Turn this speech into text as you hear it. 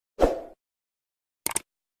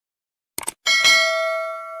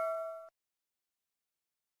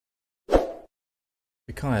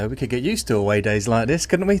Bukayo, we could get used to away days like this,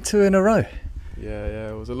 couldn't we? 2 in a row. Yeah,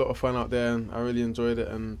 it was a lot of fun out there, and I really enjoyed it.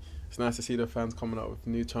 And it's nice to see the fans coming up with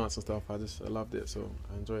new chants and stuff. I loved it, so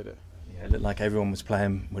I enjoyed it. Yeah, it looked like everyone was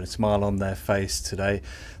playing with a smile on their face today.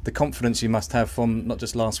 The confidence you must have from not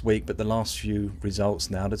just last week, but the last few results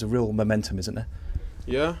now. There's a real momentum, isn't there?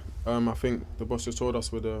 Yeah, I think the boss just told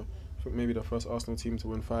us I think maybe the first Arsenal team to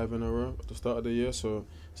win 5 in a row at the start of the year. So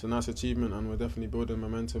it's a nice achievement, and we're definitely building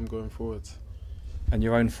momentum going forward. And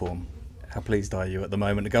your own form, how pleased are you at the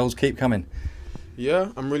moment? The goals keep coming.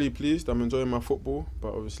 Yeah, I'm really pleased. I'm enjoying my football,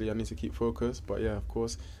 but obviously I need to keep focused. But yeah, of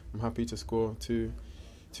course, I'm happy to score two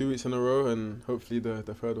weeks in a row, and hopefully the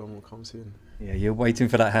third one will come soon. Yeah, you're waiting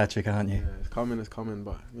for that hat-trick, aren't you? Yeah, it's coming,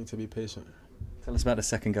 but I need to be patient. Tell us about the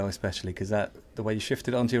second goal especially, because the way you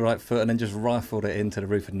shifted it onto your right foot and then just rifled it into the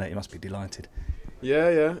roof of the net, you must be delighted.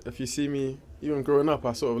 Yeah. If you see me, even growing up,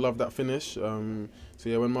 I sort of loved that finish. So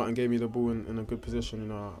yeah, when Martin gave me the ball in a good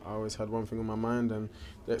position, I always had one thing on my mind, and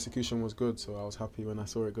the execution was good. So I was happy when I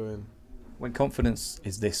saw it go in. When confidence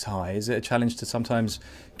is this high, is it a challenge to sometimes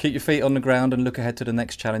keep your feet on the ground and look ahead to the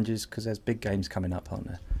next challenges? Because there's big games coming up, aren't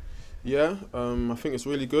there? Yeah, I think it's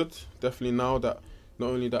really good. Definitely now that not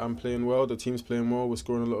only that I'm playing well, the team's playing well, we're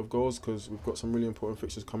scoring a lot of goals because we've got some really important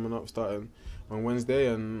fixtures coming up starting on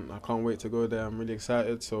Wednesday, and I can't wait to go there. I'm really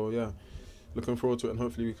excited. So yeah, looking forward to it, and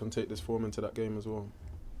hopefully we can take this form into that game as well.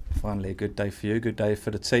 Finally, a good day for you, good day for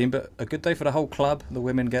the team, but a good day for the whole club. The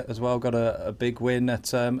women got a big win at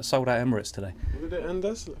sold out Emirates today. What did it end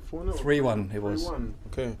as? 4-0? 3-1 it was. 3-1.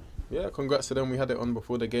 Okay. Yeah, congrats to them. We had it on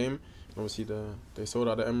before the game. Obviously, they sold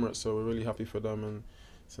out the Emirates, so we're really happy for them, and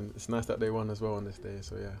it's nice that they won as well on this day.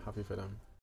 So yeah, happy for them.